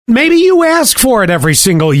Maybe you ask for it every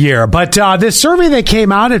single year, but this survey that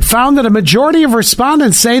came out, it found that a majority of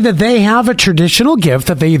respondents say that they have a traditional gift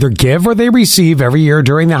that they either give or they receive every year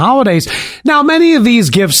during the holidays. Now, many of these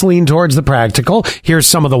gifts lean towards the practical. Here's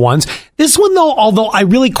some of the ones. This one, though, although I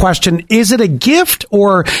really question, is it a gift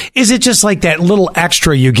or is it just like that little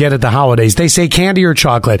extra you get at the holidays? They say candy or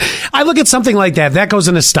chocolate. I look at something like that. That goes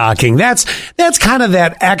in a stocking. That's kind of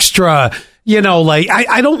that extra. Like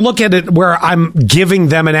I don't look at it where I'm giving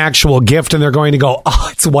them an actual gift and they're going to go, oh,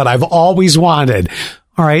 it's what I've always wanted.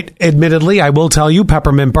 All right. Admittedly, I will tell you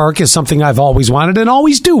peppermint bark is something I've always wanted and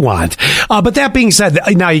always do want. But that being said,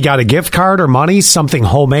 now you got a gift card or money, something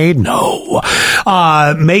homemade? No.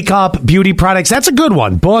 Makeup, beauty products. That's a good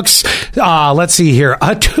one. Books. Let's see here.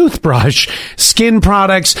 A toothbrush, skin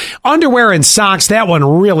products, underwear and socks. That one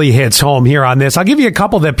really hits home here on this. I'll give you a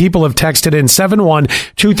couple that people have texted in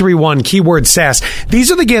 71231 keyword sass.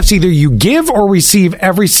 These are the gifts either you give or receive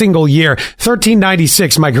every single year.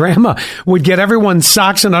 $13.96. My grandma would get everyone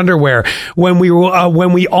socks and underwear when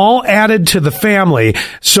we all added to the family.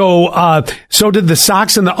 So did the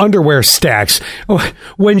socks and the underwear stacks.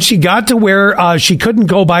 When she got to where she couldn't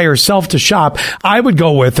go by herself to shop, I would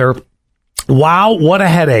go with her. Wow, what a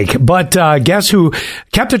headache. But guess who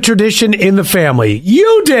kept a tradition in the family?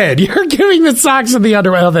 You did. You're giving the socks and the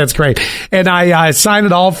underwear. Oh, that's great. And I signed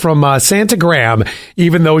it all from Santa Graham,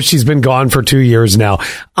 even though she's been gone for 2 years now.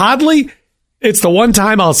 Oddly, it's the one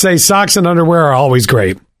time I'll say socks and underwear are always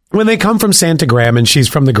great. When they come from Santa Graham and she's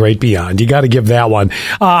from the great beyond, you got to give that one.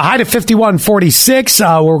 Hi to 5146.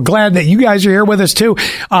 We're glad that you guys are here with us too.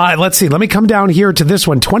 Let's see. Let me come down here to this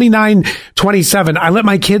one. 2927. I let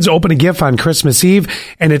my kids open a gift on Christmas Eve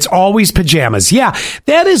and it's always pajamas. Yeah,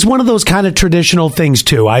 that is one of those kind of traditional things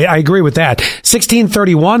too. I agree with that.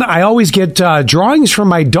 1631. I always get drawings from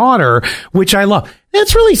my daughter, which I love.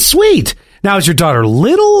 That's really sweet. Now, is your daughter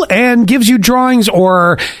little and gives you drawings,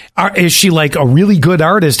 or is she like a really good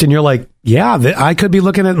artist and you're like, yeah, I could be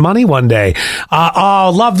looking at money one day.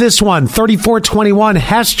 Love this one. 3421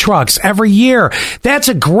 Hess trucks every year. That's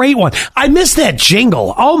a great one. I miss that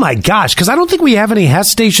jingle. Oh my gosh. Cause I don't think we have any Hess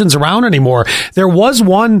stations around anymore. There was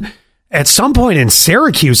one at some point in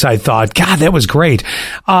Syracuse, I thought. God, that was great.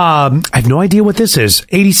 I have no idea what this is.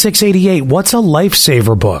 8688. What's a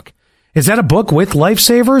lifesaver book? Is that a book with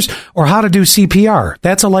lifesavers or how to do CPR?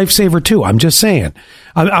 That's a lifesaver too. I'm just saying.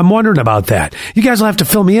 I'm wondering about that. You guys will have to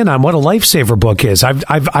fill me in on what a lifesaver book is.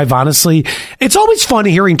 I've honestly, it's always fun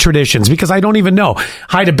hearing traditions because I don't even know.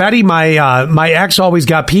 Hi to Betty. My ex always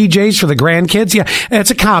got PJs for the grandkids. Yeah,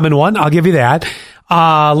 it's a common one. I'll give you that.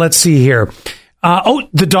 Let's see here.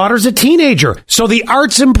 The daughter's a teenager. So the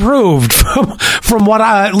art's improved from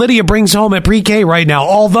what Lydia brings home at pre-K right now.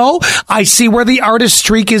 Although I see where the artist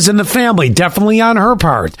streak is in the family. Definitely on her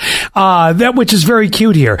part. Which is very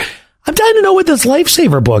cute here. I'm dying to know what this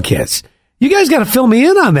lifesaver book is. You guys got to fill me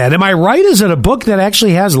in on that. Am I right? Is it a book that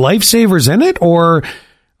actually has lifesavers in it? Or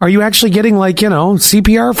are you actually getting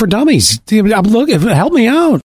CPR for dummies? Help me out.